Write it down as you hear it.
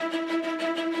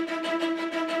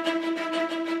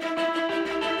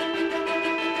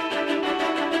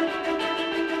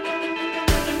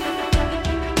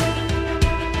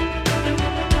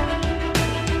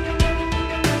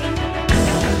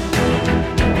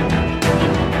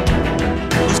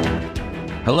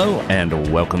Hello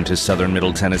and welcome to Southern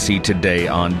Middle Tennessee today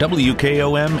on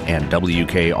WKOM and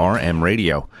WKRM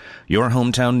Radio, your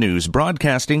hometown news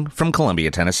broadcasting from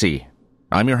Columbia, Tennessee.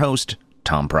 I'm your host,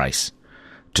 Tom Price.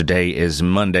 Today is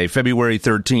Monday, February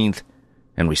 13th,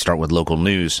 and we start with local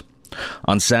news.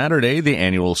 On Saturday, the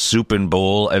annual Soup and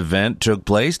Bowl event took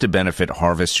place to benefit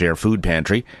Harvest Share Food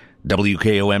Pantry.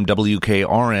 WKOM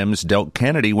WKRM's Delk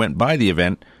Kennedy went by the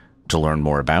event to learn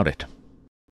more about it.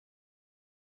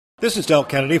 This is Delk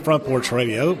Kennedy, Front Porch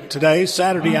Radio. Today,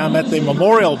 Saturday, I'm at the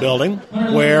Memorial Building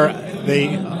where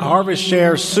the Harvest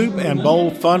Share Soup and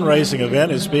Bowl fundraising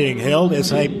event is being held.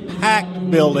 It's a packed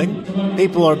building.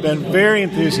 People have been very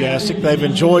enthusiastic. They've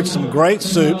enjoyed some great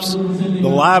soups. The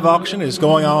live auction is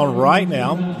going on right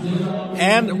now.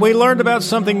 And we learned about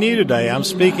something new today. I'm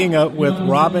speaking with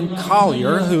Robin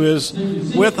Collier, who is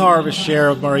with Harvest Share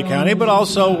of Maury County, but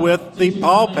also with the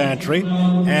Paul Pantry.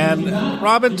 And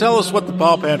Robin, tell us what the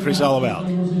Paul Pantry is all about.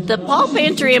 The Paul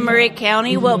Pantry in Maury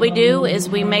County, what we do is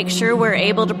we make sure we're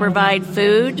able to provide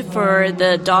food for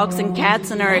the dogs and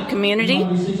cats in our community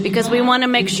because we want to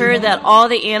make sure that all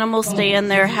the animals stay in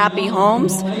their happy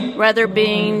homes rather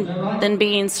than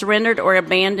being surrendered or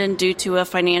abandoned due to a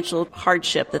financial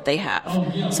hardship that they have.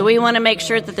 So we want to make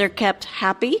sure that they're kept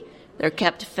happy, they're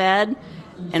kept fed,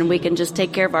 and we can just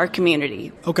take care of our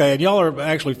community. Okay, and y'all are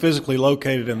actually physically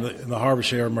located in the Harvest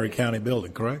Share of Maury County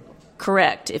building, correct?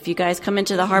 Correct. If you guys come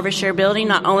into the Harvest Share building,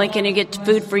 not only can you get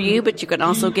food for you, but you can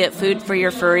also get food for your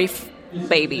furry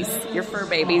babies, your fur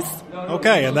babies.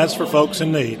 Okay, and that's for folks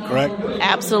in need, correct?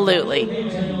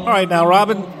 Absolutely. All right, now,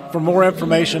 Robin, for more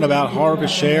information about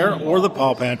Harvest Share or the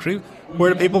Paul Pantry,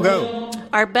 where do people go?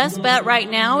 Our best bet right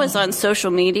now is on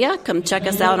social media. Come check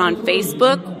us out on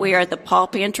Facebook. We are at the Paul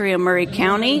Pantry in Maury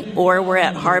County, or we're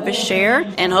at Harvest Share.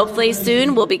 And hopefully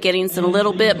soon we'll be getting some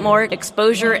little bit more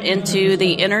exposure into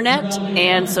the internet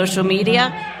and social media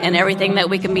and everything that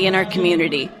we can be in our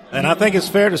community. And I think it's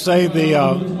fair to say the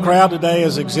crowd today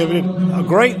has exhibited a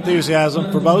great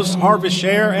enthusiasm for both Harvest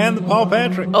Share and the Paul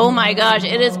Pantry. Oh my gosh,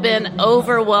 it has been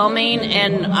overwhelming,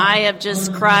 and I have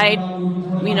just cried,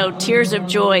 tears of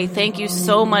joy. Thank you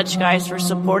so much, guys, for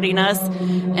supporting us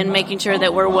and making sure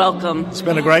that we're welcome. It's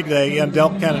been a great day. I'm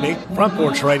Delk Kennedy, Front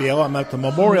Porch Radio. I'm at the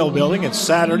Memorial Building. It's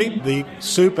Saturday. The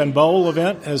Soup and Bowl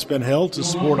event has been held to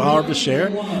support Harvest Share,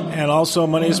 and also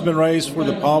money has been raised for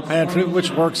the Paul Pantry, which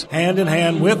works hand in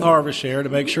hand with Harvest Share to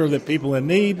make sure that people in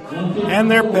need and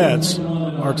their pets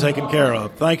are taken care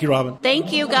of. Thank you, Robin.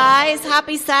 Thank you, guys.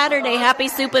 Happy Saturday. Happy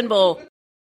Soup and Bowl.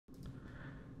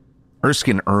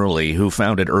 Erskine Early, who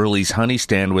founded Early's Honey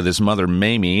Stand with his mother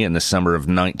Mamie in the summer of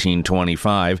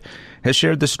 1925, has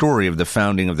shared the story of the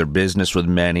founding of their business with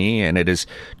many, and it is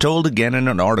told again in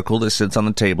an article that sits on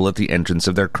the table at the entrance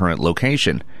of their current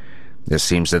location. It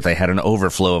seems that they had an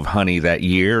overflow of honey that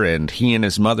year, and he and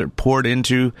his mother poured it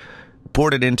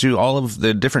into all of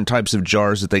the different types of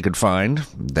jars that they could find.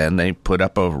 Then they put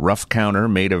up a rough counter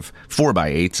made of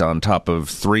 4x8s on top of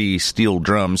 3 steel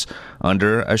drums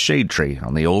under a shade tree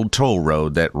on the old toll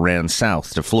road that ran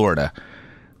south to Florida.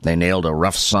 They nailed a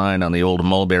rough sign on the old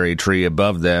mulberry tree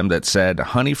above them that said,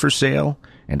 "Honey for sale,"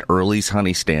 and Early's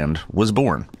Honey Stand was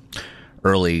born.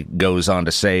 Early goes on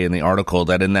to say in the article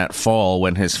that in that fall,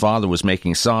 when his father was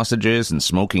making sausages and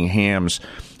smoking hams,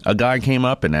 a guy came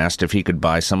up and asked if he could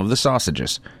buy some of the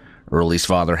sausages. Early's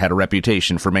father had a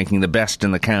reputation for making the best in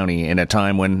the county in a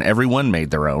time when everyone made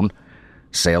their own.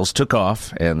 Sales took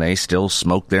off, and they still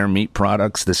smoke their meat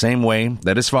products the same way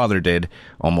that his father did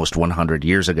almost 100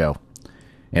 years ago.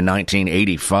 In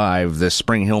 1985, the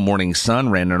Spring Hill Morning Sun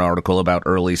ran an article about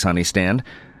Early's Honey Stand.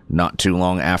 Not too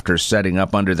long after setting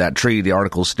up under that tree, the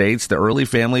article states the Early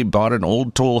family bought an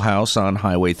old toll house on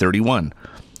Highway 31.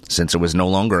 Since it was no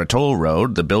longer a toll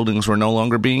road, the buildings were no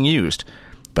longer being used.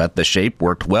 But the shape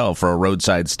worked well for a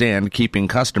roadside stand, keeping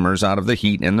customers out of the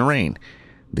heat and the rain.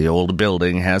 The old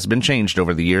building has been changed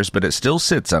over the years, but it still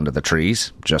sits under the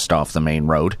trees, just off the main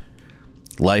road.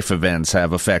 Life events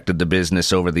have affected the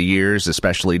business over the years,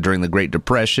 especially during the Great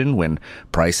Depression, when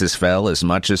prices fell as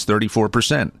much as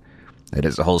 34%. It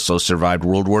has also survived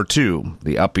World War II,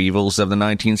 the upheavals of the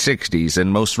 1960s,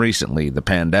 and most recently, the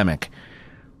pandemic.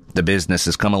 The business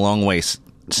has come a long way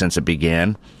since it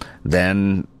began.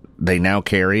 Then they now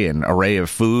carry an array of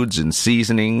foods and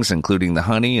seasonings, including the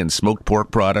honey and smoked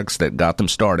pork products that got them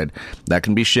started, that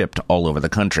can be shipped all over the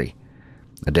country.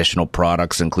 Additional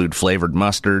products include flavored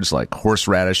mustards like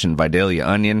horseradish and Vidalia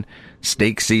onion,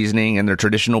 steak seasoning and their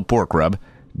traditional pork rub,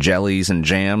 jellies and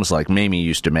jams like Mamie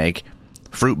used to make,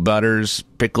 fruit butters,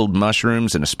 pickled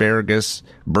mushrooms and asparagus,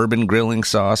 bourbon grilling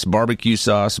sauce, barbecue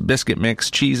sauce, biscuit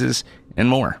mix, cheeses, and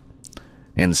more.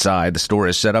 Inside, the store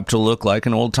is set up to look like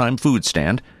an old-time food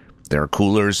stand. There are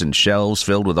coolers and shelves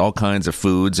filled with all kinds of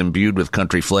foods imbued with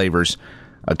country flavors.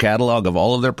 A catalog of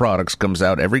all of their products comes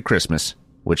out every Christmas,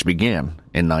 which began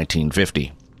in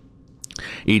 1950.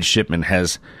 Each shipment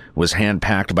was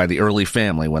hand-packed by the Early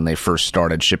family when they first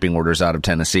started shipping orders out of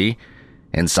Tennessee.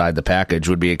 Inside the package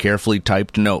would be a carefully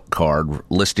typed note card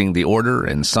listing the order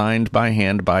and signed by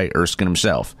hand by Erskine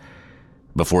himself.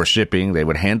 Before shipping, they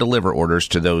would hand-deliver orders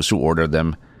to those who ordered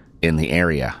them in the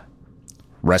area.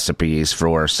 Recipes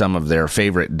for some of their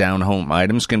favorite down-home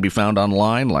items can be found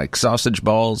online, like sausage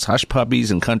balls, hush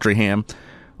puppies, and country ham.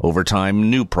 Over time,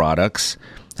 new products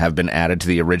have been added to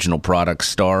the original product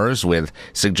stars with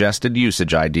suggested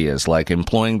usage ideas, like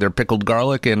employing their pickled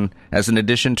garlic and as an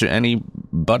addition to any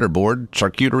butter board,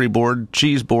 charcuterie board,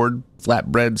 cheese board,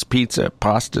 flatbreads, pizza,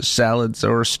 pasta, salads,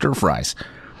 or stir-fries.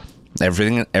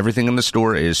 Everything in the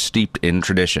store is steeped in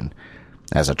tradition.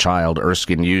 As a child,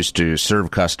 Erskine used to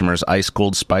serve customers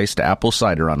ice-cold spiced apple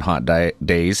cider on hot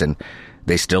days, and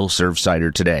they still serve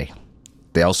cider today.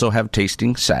 They also have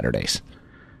tasting Saturdays.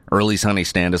 Early's Honey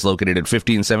Stand is located at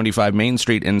 1575 Main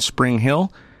Street in Spring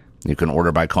Hill. You can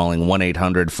order by calling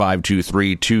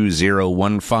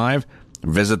 1-800-523-2015.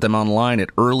 Visit them online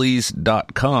at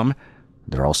earlys.com.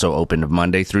 They're also open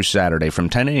Monday through Saturday from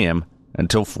 10 a.m.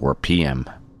 until 4 p.m.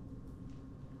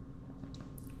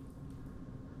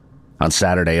 On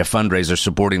Saturday, a fundraiser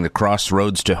supporting the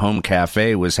Crossroads to Home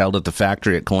Cafe was held at the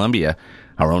factory at Columbia.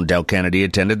 Our own Del Kennedy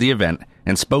attended the event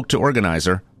and spoke to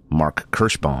organizer Mark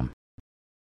Kirschbaum.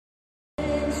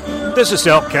 This is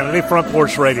Del Kennedy, Front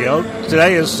Porch Radio.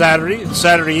 Today is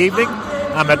Saturday evening.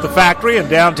 I'm at the factory in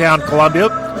downtown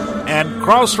Columbia, and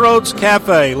Crossroads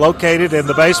Cafe, located in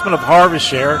the basement of Harvest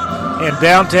Share in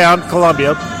downtown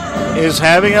Columbia, is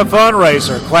having a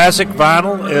fundraiser. Classic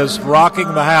Vinyl is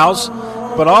rocking the house,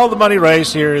 but all the money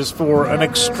raised here is for an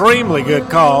extremely good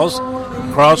cause,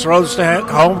 Crossroads to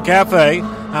Home Cafe.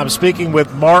 I'm speaking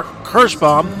with Mark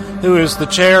Kirschbaum, who is the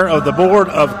chair of the board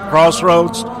of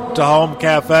Crossroads to Home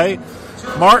Cafe.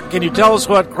 Mark, can you tell us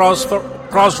what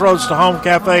Crossroads to Home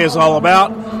Cafe is all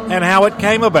about and how it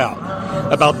came about?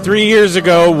 About 3 years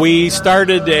ago, we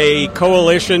started a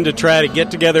coalition to try to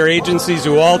get together agencies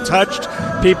who all touched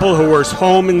people who were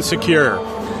home and secure.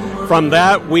 From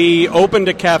that, we opened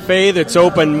a cafe that's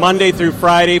open Monday through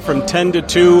Friday from 10 to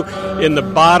 2 in the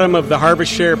bottom of the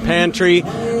Harvest Share pantry.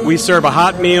 We serve a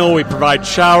hot meal, we provide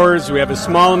showers, we have a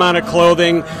small amount of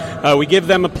clothing. We give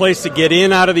them a place to get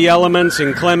in out of the elements in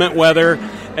inclement weather,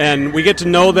 and we get to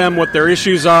know them, what their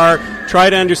issues are, try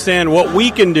to understand what we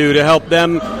can do to help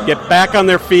them get back on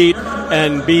their feet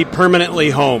and be permanently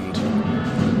homed.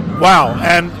 Wow,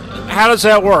 and how does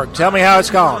that work? Tell me how it's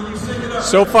gone.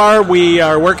 So far, we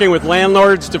are working with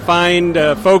landlords to find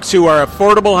folks who are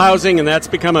affordable housing, and that's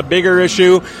become a bigger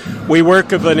issue. We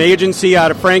work with an agency out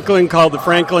of Franklin called the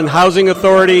Franklin Housing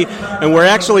Authority, and we're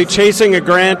actually chasing a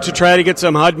grant to try to get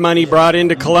some HUD money brought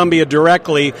into Columbia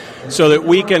directly so that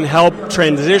we can help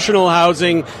transitional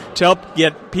housing to help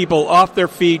get people off their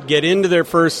feet, get into their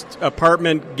first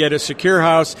apartment, get a secure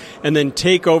house, and then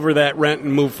take over that rent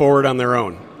and move forward on their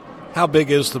own. How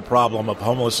big is the problem of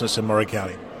homelessness in Maury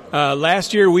County?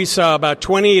 Last year, we saw about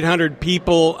 2,800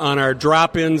 people on our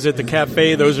drop-ins at the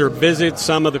cafe. Those are visits.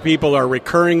 Some of the people are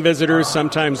recurring visitors,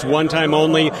 sometimes one-time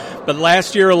only. But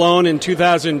last year alone, in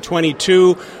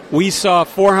 2022, we saw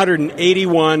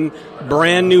 481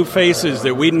 brand-new faces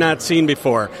that we'd not seen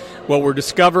before. What we're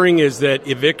discovering is that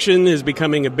eviction is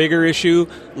becoming a bigger issue,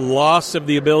 loss of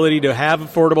the ability to have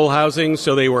affordable housing,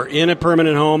 so they were in a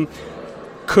permanent home,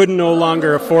 could no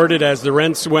longer afford it as the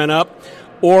rents went up,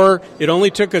 or it only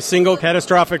took a single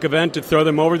catastrophic event to throw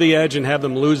them over the edge and have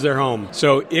them lose their home.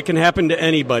 So it can happen to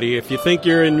anybody. If you think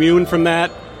you're immune from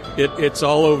that, it's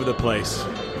all over the place.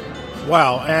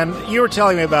 Wow, and you were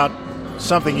telling me about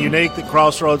something unique that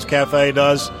Crossroads Cafe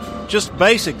does, just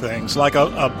basic things like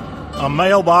a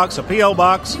mailbox, a P.O.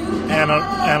 box, and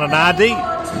an ID.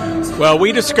 Well,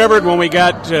 we discovered when we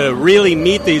got to really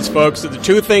meet these folks that the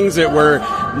two things that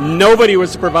nobody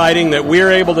was providing, that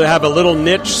we're able to have a little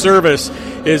niche service,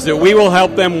 is that we will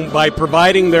help them by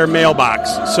providing their mailbox.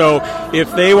 So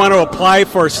if they want to apply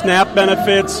for SNAP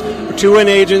benefits to an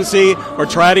agency or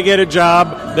try to get a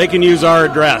job, they can use our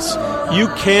address. You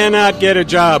cannot get a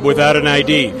job without an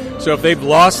ID. So if they've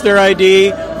lost their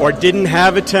ID or didn't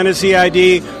have a Tennessee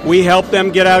ID, we help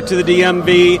them get out to the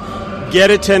DMV,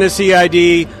 get a Tennessee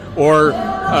ID, or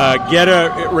get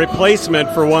a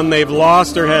replacement for one they've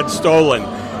lost or had stolen.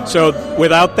 So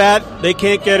without that, they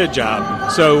can't get a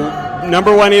job. So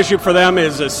number one issue for them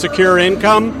is a secure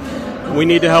income. We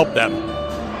need to help them.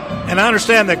 And I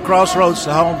understand that Crossroads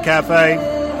to Home Cafe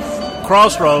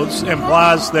Crossroads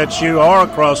implies that you are a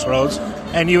crossroads,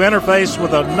 and you interface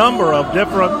with a number of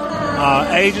different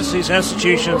agencies,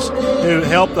 institutions who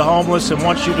help the homeless, and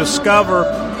once you discover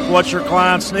what your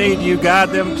clients need, you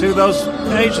guide them to those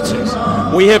agencies.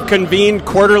 We have convened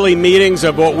quarterly meetings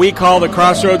of what we call the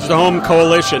Crossroads to Home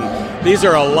Coalition. These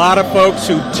are a lot of folks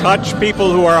who touch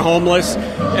people who are homeless,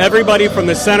 everybody from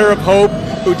the Center of Hope,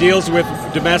 who deals with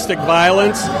domestic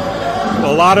violence.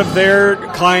 A lot of their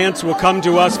clients will come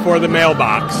to us for the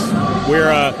mailbox.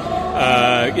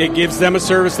 It gives them a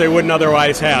service they wouldn't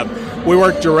otherwise have. We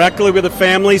work directly with a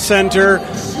family center,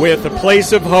 with a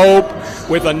Place of Hope,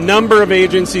 with a number of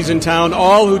agencies in town,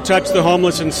 all who touch the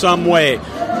homeless in some way.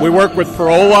 We work with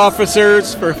parole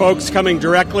officers for folks coming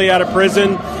directly out of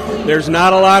prison. There's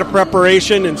not a lot of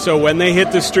preparation, and so when they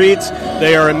hit the streets,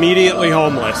 they are immediately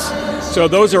homeless. So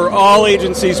those are all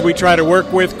agencies we try to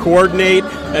work with, coordinate,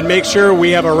 and make sure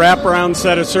we have a wraparound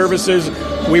set of services.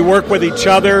 We work with each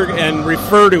other and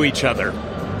refer to each other.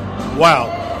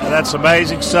 Wow. That's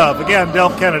amazing stuff. Again,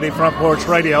 Del Kennedy, Front Porch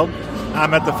Radio.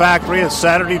 I'm at the factory. It's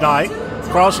Saturday night.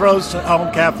 Crossroads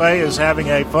Home Cafe is having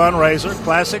a fundraiser.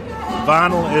 Classic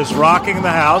vinyl is rocking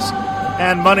the house,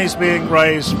 and money's being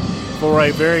raised for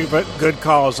a very good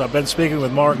cause. I've been speaking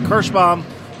with Mark Kirschbaum,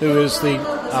 who is the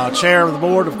chair of the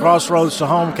board of Crossroads to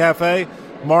Home Cafe.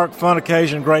 Mark, fun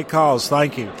occasion, great cause.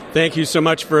 Thank you. Thank you so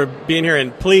much for being here,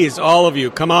 and please, all of you,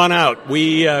 come on out.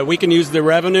 We can use the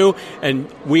revenue, and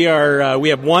we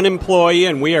have one employee,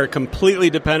 and we are completely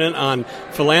dependent on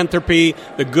philanthropy,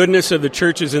 the goodness of the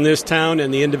churches in this town,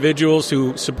 and the individuals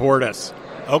who support us.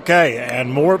 Okay,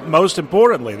 and most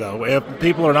importantly, though, if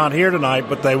people are not here tonight,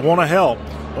 but they want to help,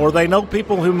 or they know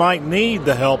people who might need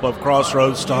the help of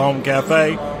Crossroads to Home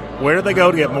Cafe, where do they go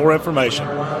to get more information?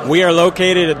 We are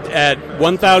located at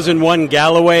 1001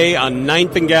 Galloway on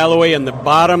 9th and Galloway in the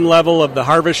bottom level of the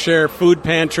Harvest Share Food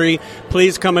Pantry.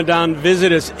 Please come down,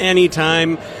 visit us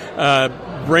anytime.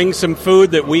 Bring some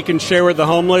food that we can share with the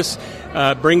homeless.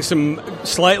 Bring some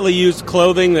slightly used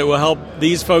clothing that will help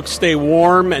these folks stay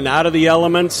warm and out of the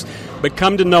elements. But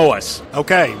come to know us.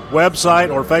 Okay,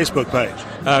 website or Facebook page?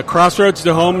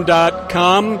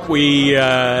 CrossroadsToHome.com. We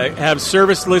have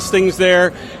service listings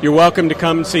there. You're welcome to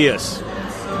come see us.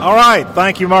 All right.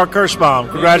 Thank you, Mark Kirschbaum.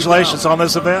 Congratulations on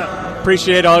this event.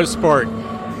 Appreciate all your support.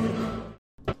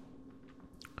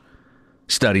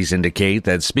 Studies indicate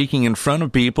that speaking in front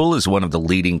of people is one of the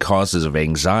leading causes of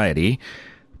anxiety,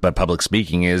 but public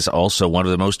speaking is also one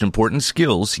of the most important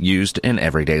skills used in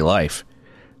everyday life.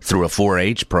 Through a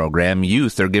 4-H program,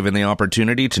 youth are given the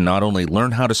opportunity to not only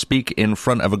learn how to speak in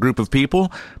front of a group of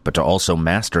people, but to also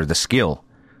master the skill.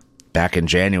 Back in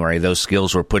January, those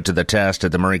skills were put to the test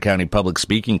at the Murray County Public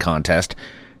Speaking Contest.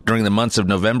 During the months of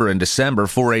November and December,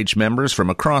 4-H members from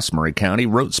across Murray County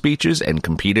wrote speeches and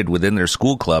competed within their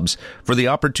school clubs for the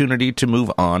opportunity to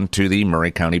move on to the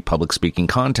Murray County Public Speaking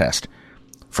Contest.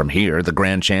 From here, the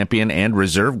Grand Champion and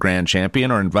Reserve Grand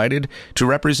Champion are invited to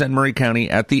represent Murray County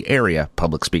at the Area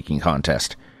Public Speaking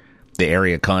Contest. The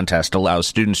Area Contest allows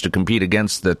students to compete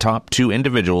against the top 2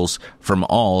 individuals from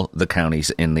all the counties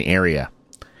in the area.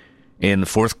 In the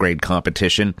 4th grade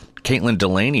competition, Caitlin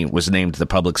Delaney was named the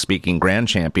Public Speaking Grand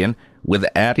Champion, with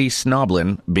Addie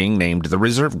Snoblin being named the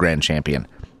Reserve Grand Champion.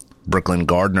 Brooklyn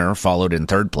Gardner followed in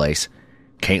 3rd place.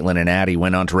 Caitlin and Addie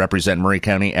went on to represent Murray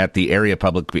County at the Area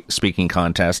Public Speaking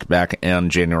Contest back on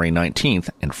January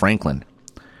 19th in Franklin.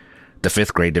 The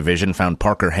 5th grade division found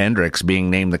Parker Hendricks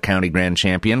being named the County Grand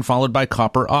Champion, followed by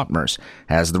Copper Ottmers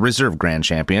as the Reserve Grand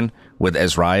Champion, with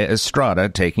Ezraya Estrada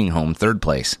taking home 3rd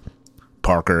place.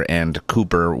 Parker and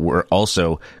Cooper were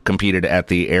also competed at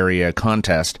the Area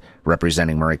Contest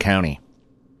representing Murray County.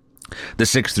 The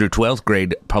 6th through 12th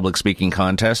grade public speaking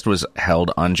contest was held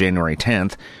on January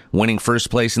 10th. Winning first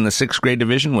place in the 6th grade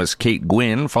division was Kate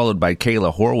Gwynn, followed by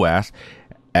Kayla Horwath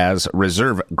as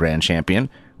Reserve Grand Champion,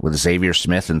 with Xavier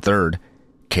Smith in 3rd.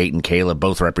 Kate and Kayla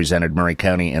both represented Murray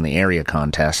County in the Area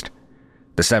Contest.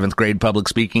 The 7th grade public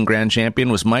speaking Grand Champion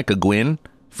was Micah Gwynn,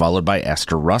 followed by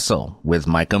Esther Russell, with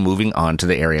Micah moving on to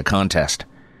the Area Contest.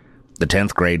 The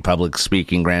 10th grade public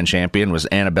speaking Grand Champion was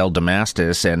Annabelle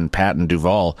Damastis and Patton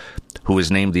Duvall, who was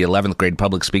named the 11th grade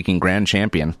public speaking Grand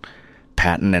Champion.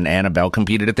 Patton and Annabelle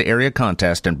competed at the Area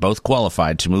Contest and both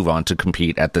qualified to move on to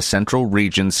compete at the Central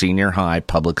Region Senior High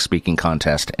Public Speaking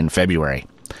Contest in February.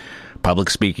 Public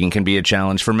speaking can be a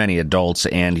challenge for many adults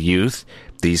and youth.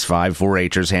 These 5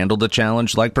 4-H'ers handled the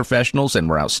challenge like professionals and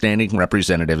were outstanding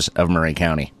representatives of Murray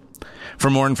County. For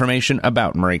more information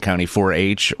about Murray County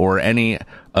 4-H or any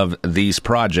of these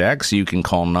projects, you can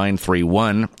call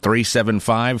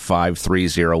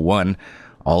 931-375-5301.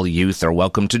 All youth are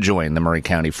welcome to join the Murray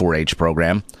County 4-H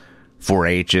program.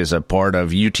 4-H is a part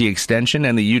of UT Extension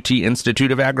and the UT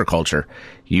Institute of Agriculture.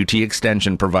 UT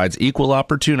Extension provides equal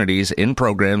opportunities in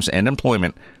programs and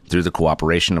employment through the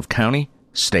cooperation of county,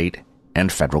 state,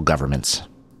 and federal governments.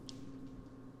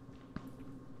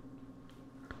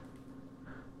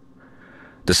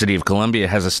 The City of Columbia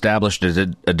has established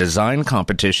a design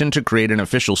competition to create an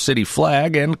official city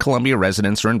flag, and Columbia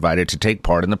residents are invited to take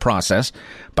part in the process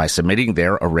by submitting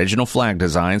their original flag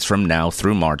designs from now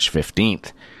through March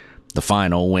 15th. The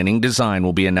final winning design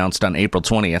will be announced on April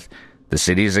 20th. The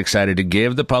city is excited to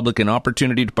give the public an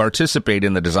opportunity to participate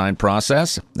in the design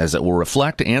process, as it will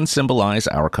reflect and symbolize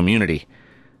our community.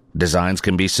 Designs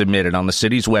can be submitted on the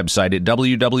city's website at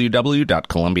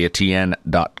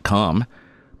www.columbiatn.com.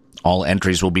 All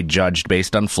entries will be judged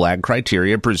based on flag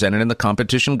criteria presented in the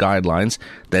competition guidelines,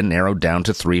 then narrowed down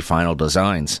to 3 final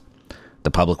designs.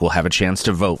 The public will have a chance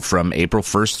to vote from April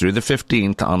 1st through the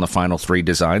 15th on the final 3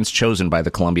 designs chosen by the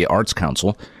Columbia Arts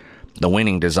Council. The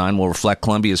winning design will reflect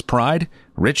Columbia's pride,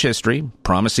 rich history,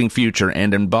 promising future,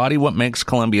 and embody what makes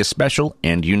Columbia special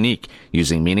and unique,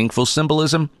 using meaningful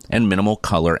symbolism and minimal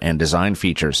color and design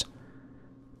features.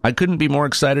 I couldn't be more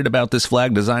excited about this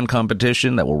flag design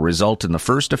competition that will result in the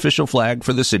first official flag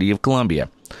for the City of Columbia,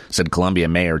 said Columbia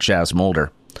Mayor Chaz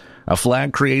Mulder. A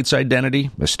flag creates identity,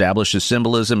 establishes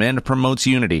symbolism, and promotes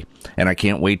unity, and I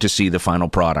can't wait to see the final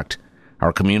product.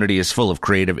 Our community is full of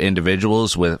creative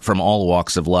individuals from all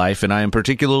walks of life, and I am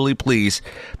particularly pleased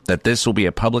that this will be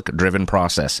a public-driven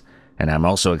process. And I'm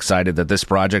also excited that this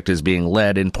project is being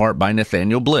led in part by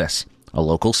Nathaniel Bliss, a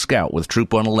local scout with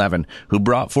Troop 111, who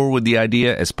brought forward the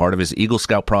idea as part of his Eagle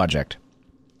Scout project.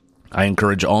 I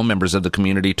encourage all members of the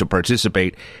community to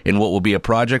participate in what will be a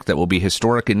project that will be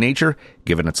historic in nature,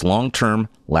 given its long-term,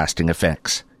 lasting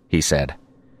effects, he said.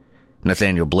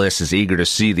 Nathaniel Bliss is eager to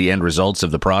see the end results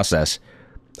of the process.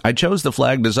 I chose the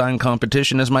flag design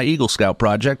competition as my Eagle Scout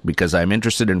project because I'm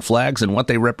interested in flags and what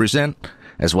they represent,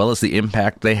 as well as the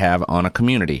impact they have on a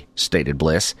community, stated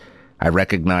Bliss. I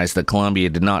recognized that Columbia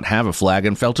did not have a flag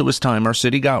and felt it was time our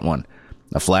city got one.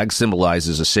 A flag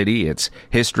symbolizes a city, its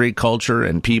history, culture,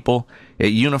 and people.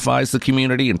 It unifies the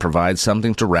community and provides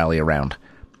something to rally around.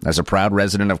 As a proud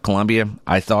resident of Columbia,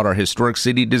 I thought our historic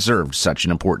city deserved such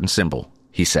an important symbol,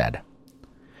 he said.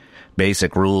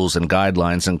 Basic rules and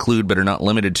guidelines include, but are not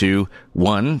limited to,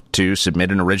 1. To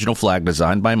submit an original flag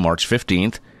design by March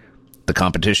 15th. The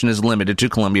competition is limited to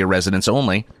Columbia residents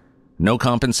only. No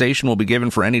compensation will be given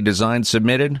for any design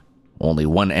submitted. Only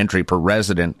 1 entry per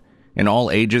resident, and all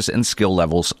ages and skill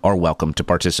levels are welcome to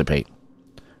participate.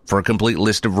 For a complete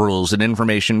list of rules and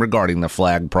information regarding the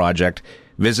flag project,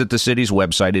 visit the city's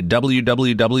website at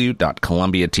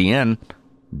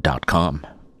www.columbiatn.com.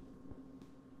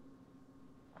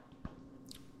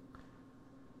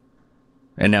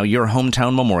 And now your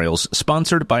hometown memorials,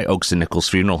 sponsored by Oaks and Nichols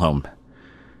Funeral Home.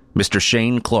 Mr.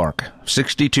 Shane Clark,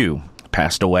 62,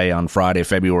 passed away on Friday,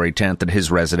 February 10th at his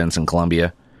residence in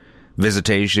Columbia.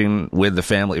 Visitation with the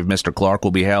family of Mr. Clark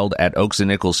will be held at Oaks and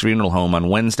Nichols Funeral Home on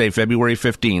Wednesday, February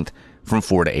 15th from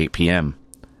 4 to 8 p.m.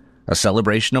 A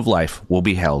celebration of life will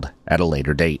be held at a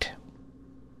later date.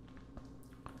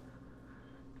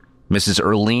 Mrs.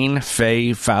 Erlene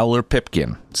Faye Fowler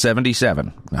Pipkin,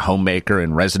 77, a homemaker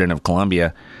and resident of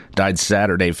Columbia, died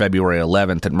Saturday, February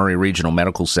 11th at Murray Regional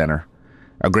Medical Center.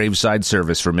 A graveside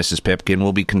service for Mrs. Pipkin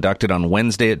will be conducted on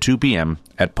Wednesday at 2 p.m.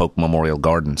 at Polk Memorial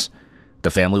Gardens.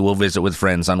 The family will visit with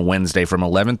friends on Wednesday from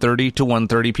 11:30 to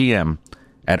 1:30 p.m.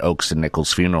 at Oaks and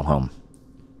Nichols Funeral Home.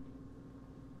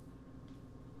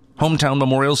 Hometown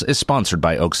Memorials is sponsored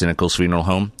by Oaks and Nichols Funeral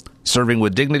Home, serving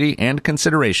with dignity and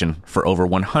consideration for over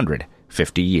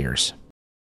 150 years.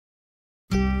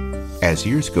 As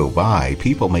years go by,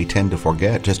 people may tend to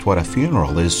forget just what a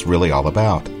funeral is really all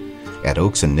about. At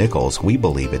Oaks and Nichols, we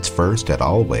believe it's first and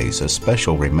always a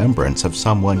special remembrance of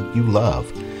someone you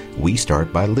love. We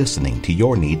start by listening to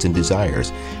your needs and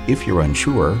desires. If you're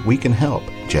unsure, we can help,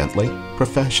 gently,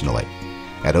 professionally.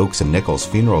 At Oaks and Nichols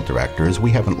Funeral Directors,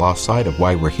 we haven't lost sight of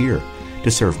why we're here,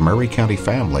 to serve Murray County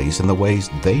families in the ways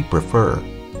they prefer,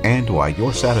 and why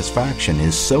your satisfaction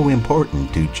is so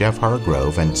important to Jeff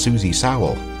Hargrove and Susie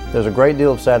Sowell. There's a great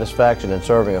deal of satisfaction in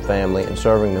serving a family and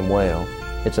serving them well.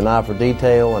 It's an eye for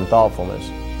detail and thoughtfulness,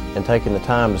 and taking the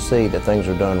time to see that things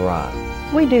are done right.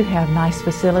 We do have nice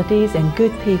facilities and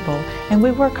good people, and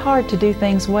we work hard to do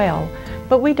things well,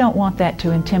 but we don't want that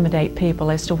to intimidate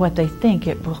people as to what they think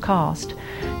it will cost.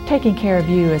 Taking care of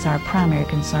you is our primary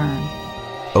concern.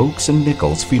 Oaks and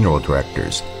Nichols Funeral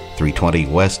Directors, 320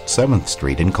 West 7th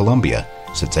Street in Columbia.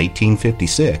 Since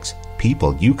 1856,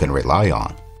 people you can rely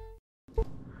on.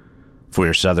 For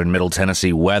your southern Middle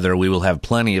Tennessee weather, we will have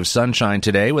plenty of sunshine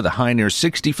today with a high near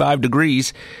 65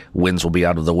 degrees. Winds will be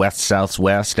out of the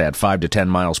west-southwest at 5 to 10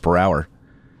 miles per hour.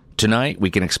 Tonight, we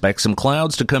can expect some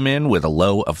clouds to come in with a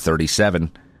low of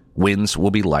 37. Winds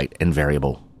will be light and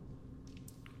variable.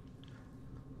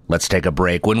 Let's take a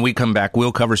break. When we come back,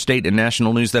 we'll cover state and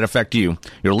national news that affect you.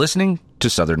 You're listening to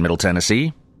Southern Middle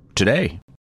Tennessee Today.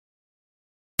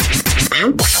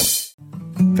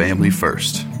 Family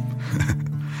first.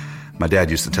 My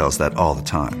dad used to tell us that all the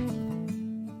time.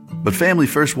 But family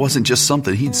first wasn't just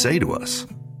something he'd say to us.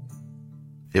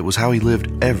 It was how he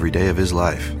lived every day of his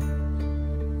life.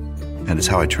 And it's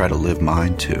how I try to live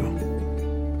mine, too.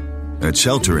 At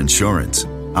Shelter Insurance,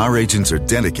 our agents are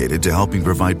dedicated to helping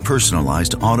provide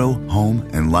personalized auto, home,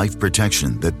 and life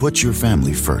protection that puts your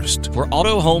family first. For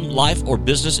auto, home, life, or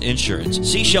business insurance,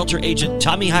 see Shelter Agent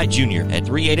Tommy Hyde Jr. at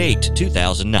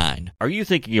 388-2009. Are you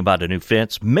thinking about a new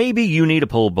fence? Maybe you need a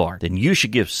pole barn. Then you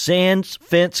should give Sands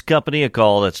Fence Company a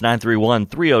call. That's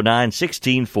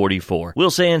 931-309-1644.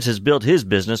 Will Sands has built his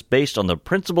business based on the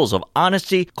principles of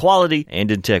honesty, quality,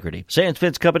 and integrity. Sands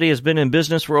Fence Company has been in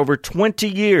business for over 20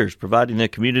 years, providing the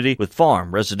community with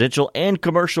farm, residential, and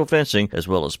commercial fencing, as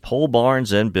well as pole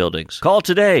barns and buildings. Call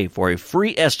today for a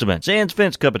free estimate. Sands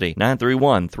Fence Company,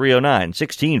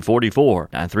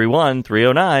 931-309-1644.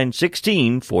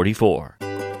 931-309-1644.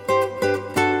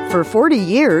 For 40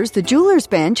 years, the Jewelers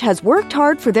Bench has worked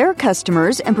hard for their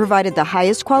customers and provided the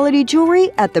highest quality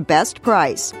jewelry at the best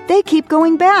price. They keep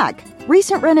going back.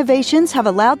 Recent renovations have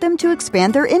allowed them to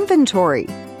expand their inventory.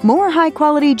 More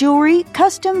high-quality jewelry,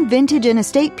 custom vintage and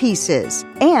estate pieces,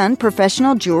 and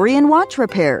professional jewelry and watch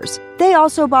repairs. They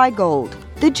also buy gold.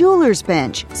 The Jewelers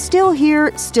Bench, still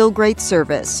here, still great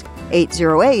service.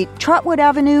 808 Trotwood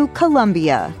Avenue,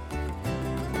 Columbia.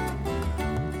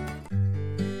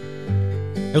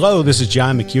 Hello, this is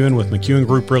John McEwen with McEwen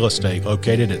Group Real Estate,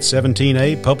 located at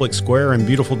 17A Public Square in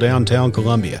beautiful downtown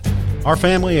Columbia. Our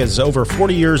family has over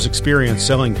 40 years' experience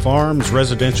selling farms,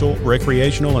 residential,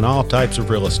 recreational, and all types of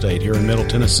real estate here in Middle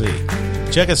Tennessee.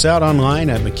 Check us out online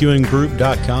at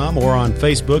McEwenGroup.com or on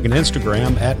Facebook and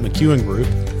Instagram at McEwen Group,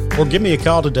 or give me a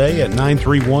call today at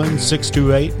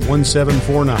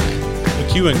 931-628-1749.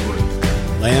 McEwen Group.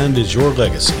 Land is your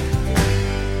legacy.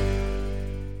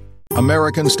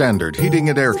 American Standard Heating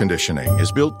and Air Conditioning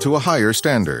is built to a higher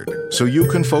standard, so you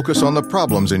can focus on the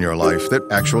problems in your life that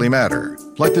actually matter,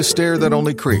 like the stair that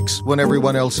only creaks when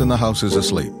everyone else in the house is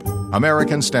asleep.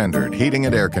 American Standard Heating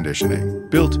and Air Conditioning,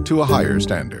 built to a higher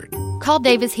standard. Call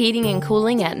Davis Heating and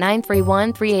Cooling at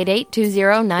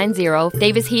 931-388-2090.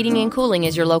 Davis Heating and Cooling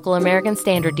is your local American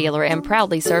Standard dealer and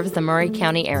proudly serves the Maury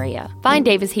County area. Find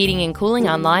Davis Heating and Cooling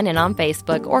online and on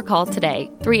Facebook or call today,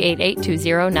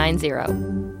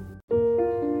 388-2090.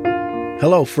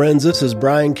 Hello, friends. This is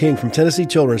Brian King from Tennessee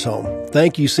Children's Home.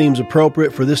 Thank you seems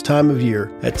appropriate for this time of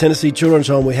year. At Tennessee Children's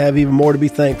Home, we have even more to be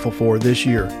thankful for this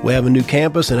year. We have a new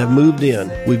campus and have moved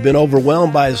in. We've been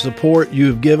overwhelmed by the support you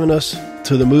have given us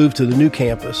to the move to the new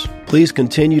campus. Please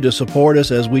continue to support us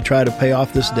as we try to pay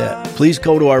off this debt. Please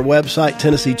go to our website,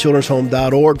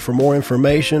 TennesseeChildren'sHome.org, for more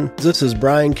information. This is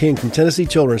Brian King from Tennessee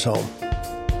Children's Home.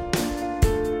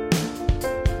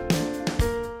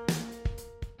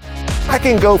 I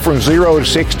can go from 0 to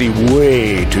 60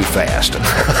 way too fast.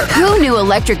 Who knew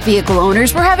electric vehicle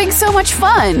owners were having so much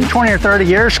fun? 20 or 30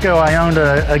 years ago, I owned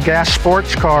a gas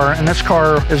sports car, and this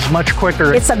car is much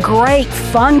quicker. It's a great,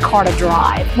 fun car to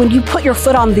drive. When you put your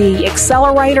foot on the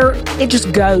accelerator, it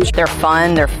just goes. They're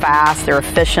fun, they're fast, they're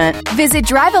efficient. Visit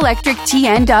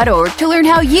driveelectrictn.org to learn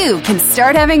how you can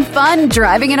start having fun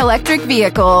driving an electric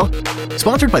vehicle.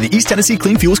 Sponsored by the East Tennessee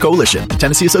Clean Fuels Coalition, the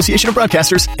Tennessee Association of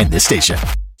Broadcasters, and this station.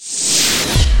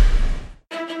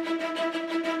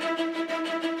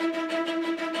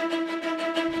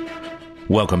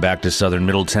 Welcome back to Southern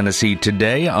Middle Tennessee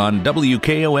Today on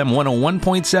WKOM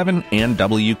 101.7 and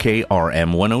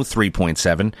WKRM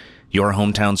 103.7, your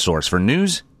hometown source for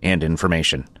news and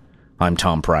information. I'm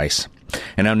Tom Price.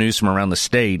 And now news from around the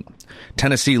state.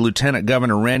 Tennessee Lieutenant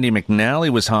Governor Randy McNally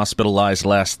was hospitalized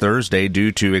last Thursday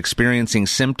due to experiencing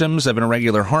symptoms of an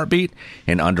irregular heartbeat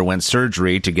and underwent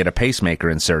surgery to get a pacemaker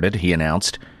inserted, he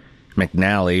announced.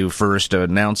 McNally first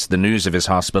announced the news of his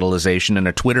hospitalization in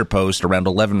a Twitter post around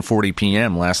 11:40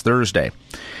 p.m. last Thursday.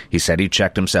 He said he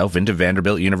checked himself into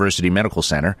Vanderbilt University Medical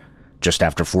Center. Just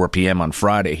after 4 p.m. on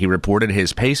Friday, he reported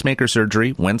his pacemaker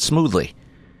surgery went smoothly.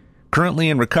 Currently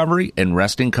in recovery and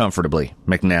resting comfortably,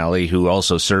 McNally, who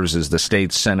also serves as the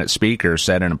state's Senate Speaker,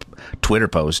 said in a Twitter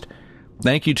post,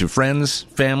 "Thank you to friends,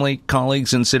 family,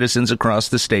 colleagues, and citizens across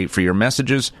the state for your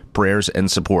messages, prayers, and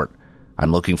support.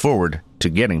 I'm looking forward to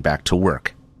getting back to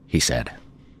work," he said.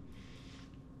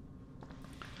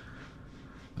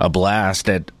 A blast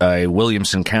at a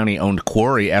Williamson County-owned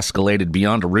quarry escalated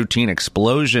beyond a routine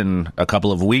explosion a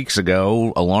couple of weeks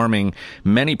ago, alarming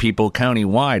many people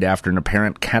countywide after an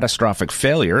apparent catastrophic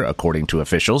failure, according to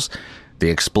officials.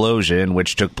 The explosion,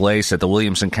 which took place at the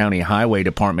Williamson County Highway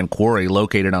Department quarry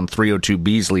located on 302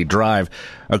 Beasley Drive,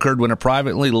 occurred when a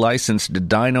privately licensed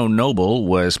Dyno Nobel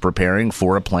was preparing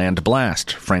for a planned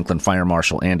blast, Franklin Fire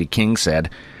Marshal Andy King said.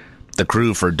 The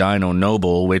crew for Dyno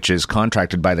Nobel, which is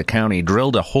contracted by the county,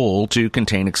 drilled a hole to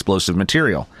contain explosive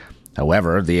material.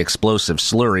 However, the explosive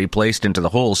slurry placed into the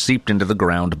hole seeped into the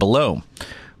ground below.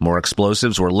 More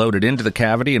explosives were loaded into the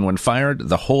cavity, and when fired,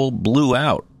 the hole blew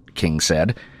out, King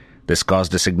said. This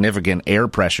caused a significant air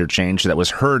pressure change that was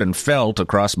heard and felt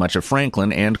across much of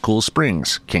Franklin and Cool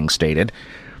Springs, King stated.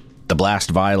 The blast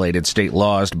violated state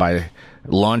laws by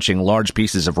launching large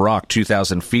pieces of rock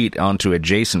 2,000 feet onto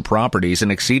adjacent properties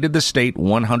and exceeded the state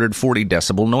 140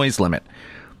 decibel noise limit.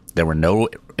 There were no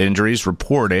injuries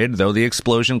reported, though the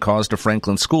explosion caused a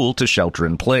Franklin school to shelter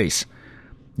in place.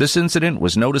 This incident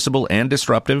was noticeable and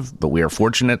disruptive, but we are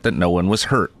fortunate that no one was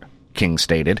hurt, King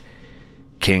stated.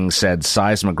 King said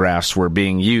seismographs were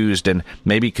being used and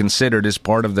may be considered as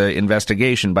part of the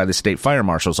investigation by the State Fire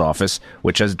Marshal's Office,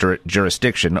 which has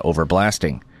jurisdiction over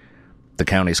blasting. The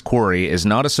county's quarry is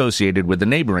not associated with the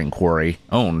neighboring quarry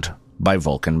owned by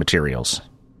Vulcan Materials.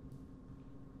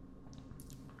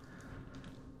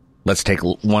 Let's take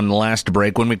one last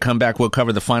break. When we come back, we'll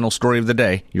cover the final story of the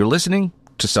day. You're listening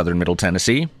to Southern Middle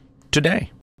Tennessee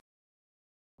Today.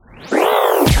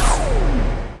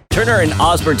 Turner and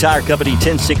Osborne Tire Company,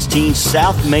 1016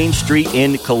 South Main Street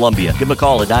in Columbia. Give them a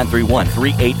call at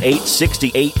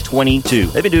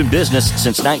 931-388-6822. They've been doing business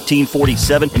since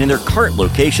 1947 and in their current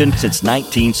location since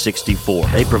 1964.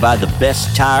 They provide the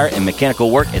best tire and mechanical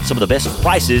work at some of the best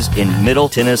prices in Middle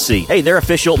Tennessee. Hey, they're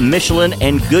official Michelin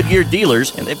and Goodyear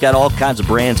dealers, and they've got all kinds of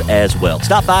brands as well.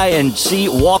 Stop by and see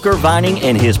Walker Vining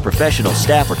and his professional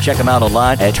staff, or check them out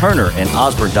online at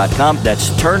turnerandosborne.com. That's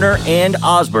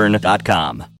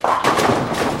turnerandosborne.com.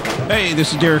 Hey,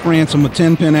 this is Derek Ransom with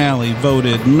 10 Pin Alley,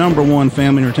 voted #1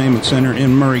 family entertainment center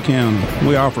in Murray County.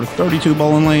 We offer 32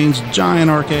 bowling lanes, giant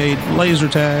arcade, laser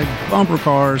tag, bumper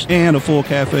cars, and a full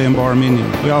cafe and bar menu.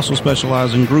 We also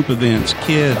specialize in group events,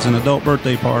 kids and adult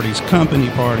birthday parties, company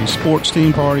parties, sports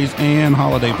team parties, and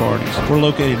holiday parties. We're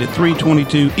located at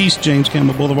 322 East James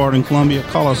Campbell Boulevard in Columbia.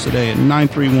 Call us today at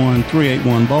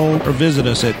 931-381-BOWL or visit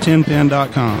us at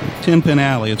 10pin.com. 10 Pin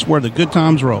Alley, it's where the good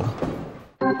times roll.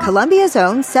 Columbia's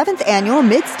own 7th Annual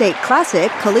Mid-State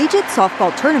Classic Collegiate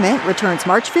Softball Tournament returns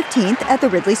March 15th at the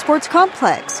Ridley Sports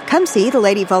Complex. Come see the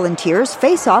Lady Volunteers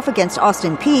face off against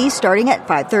Austin Peay starting at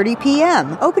 5:30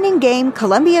 p.m. Opening game,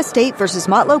 Columbia State versus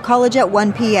Motlow College at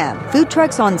 1 p.m. Food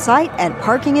trucks on site and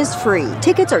parking is free.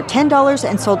 Tickets are $10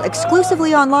 and sold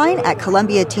exclusively online at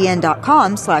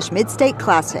columbiatn.com/Mid-State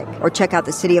Classic. Or check out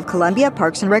the City of Columbia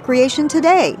Parks and Recreation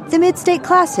today. The Mid-State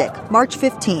Classic, March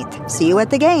 15th. See you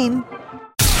at the game.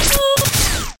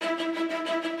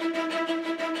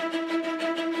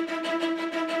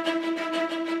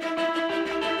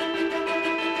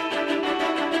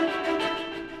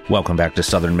 Welcome back to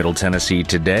Southern Middle Tennessee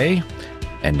Today,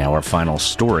 and now our final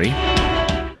story.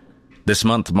 This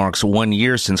month marks 1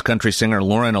 year since country singer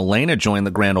Lauren Alaina joined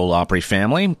the Grand Ole Opry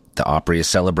family. The Opry is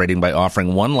celebrating by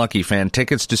offering one lucky fan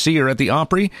tickets to see her at the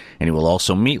Opry, and he will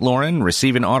also meet Lauren,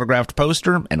 receive an autographed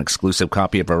poster, an exclusive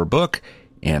copy of her book,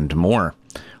 and more.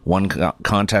 One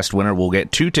contest winner will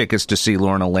get 2 tickets to see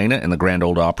Lauren Alaina in the Grand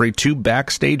Ole Opry, 2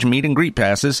 backstage meet and greet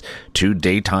passes, 2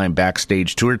 daytime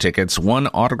backstage tour tickets, 1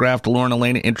 autographed Lauren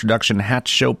Alaina introduction hat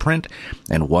show print,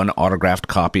 and 1 autographed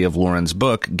copy of Lauren's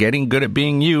book, Getting Good at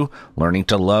Being You, Learning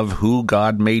to Love Who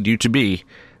God Made You to Be.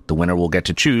 The winner will get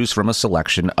to choose from a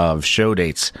selection of show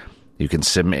dates. You can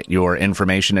submit your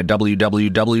information at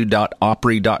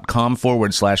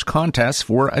www.opry.com/contest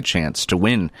for a chance to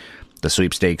win. The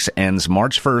sweepstakes ends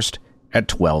March 1st at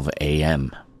 12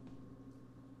 a.m.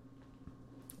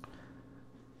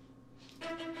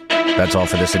 That's all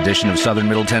for this edition of Southern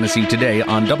Middle Tennessee Today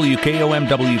on WKOM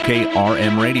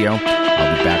WKRM Radio.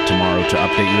 I'll be back tomorrow to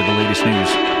update you with the latest news.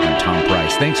 I'm Tom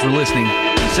Price. Thanks for listening.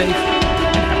 Be safe.